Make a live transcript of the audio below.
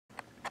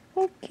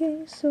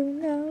Okay, so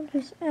now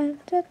just add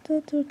that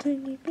little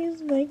tiny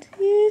piece right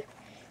here.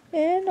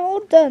 And all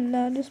done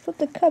now. Just put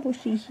the cover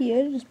sheet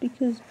here just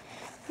because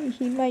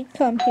he might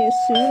come here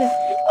soon.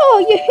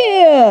 Oh, you're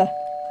here!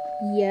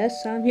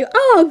 Yes, I'm here.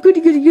 Oh,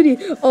 goody, goody, goody.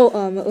 Oh,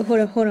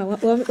 hold on.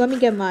 Let me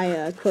get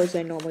my clothes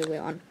I normally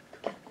wear on.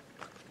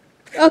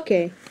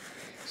 Okay.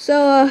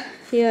 So,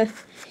 yeah,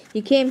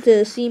 you came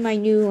to see my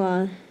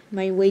new,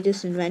 my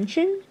latest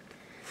invention?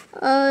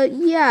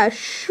 Yeah,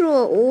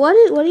 sure. What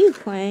are you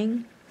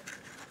playing?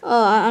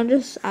 Oh, I'm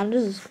just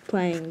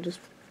playing just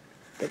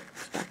the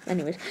stuff.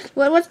 Anyways,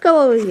 let's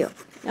go over here.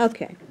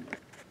 Okay.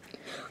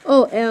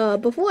 Oh,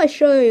 before I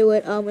show you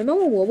it, remember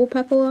Robo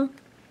Pecola?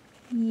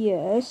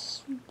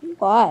 Yes.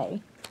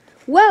 Why?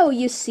 Well,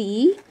 you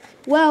see,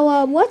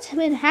 what's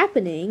been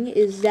happening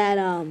is that,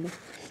 I remember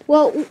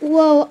with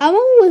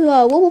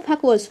Robo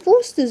Pecola's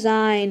first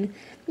design,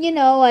 you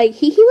know, like,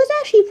 he was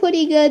actually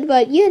pretty good,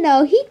 but, you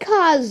know, he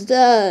caused,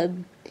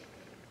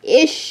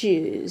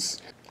 issues.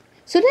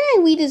 So then I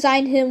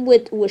redesigned him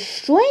with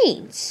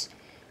restraints,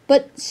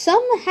 but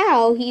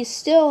somehow he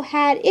still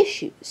had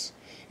issues.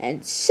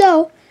 And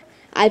so,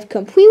 I've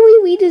completely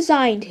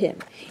redesigned him.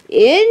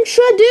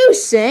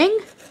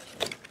 Introducing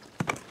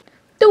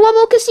the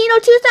Robo Casino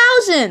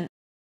 2000!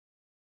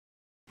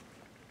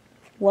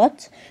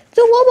 What?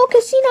 The Robo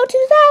Casino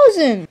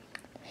 2000!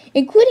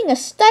 Including a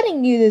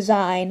stunning new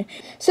design,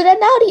 so that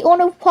now the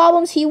only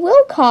problems he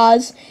will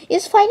cause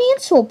is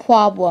financial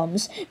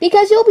problems,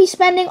 because he'll be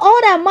spending all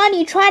that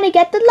money trying to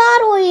get the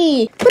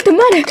lottery. Put the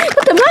money!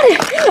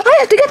 I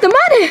have to get the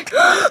money!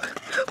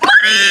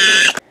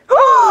 Money!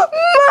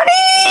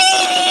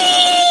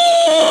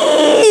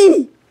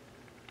 Money!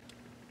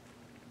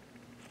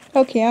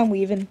 Okay, I'm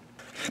leaving.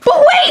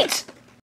 But wait!